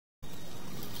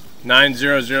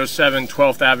9007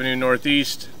 12th Avenue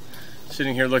Northeast.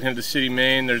 Sitting here looking at the city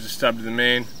main. There's a stub to the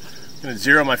main. I'm going to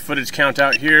zero my footage count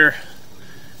out here.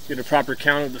 Get a proper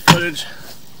count of the footage.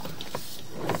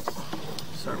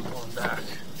 Start pulling back.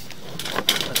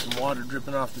 Got some water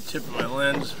dripping off the tip of my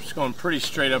lens. Just going pretty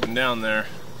straight up and down there.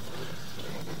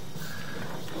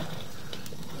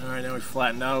 Alright, now we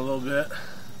flattened out a little bit.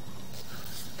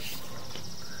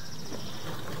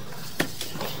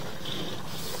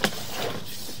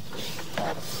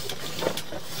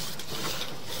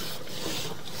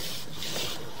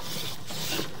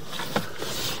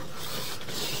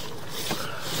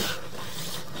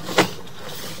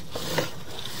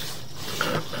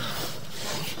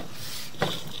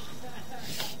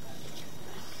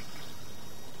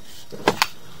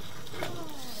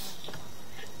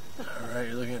 Alright,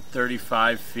 you're looking at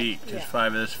 35 feet. Just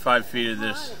 5 of this, 5 feet of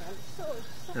this.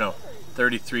 No,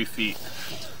 33 feet.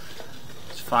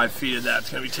 It's 5 feet of that's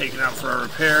going to be taken out for our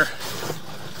repair.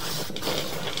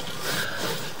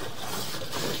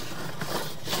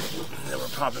 And then we're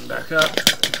popping back up.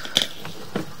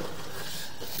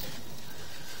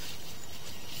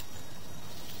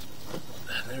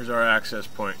 There's our access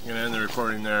point. I'm going to end the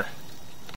recording there.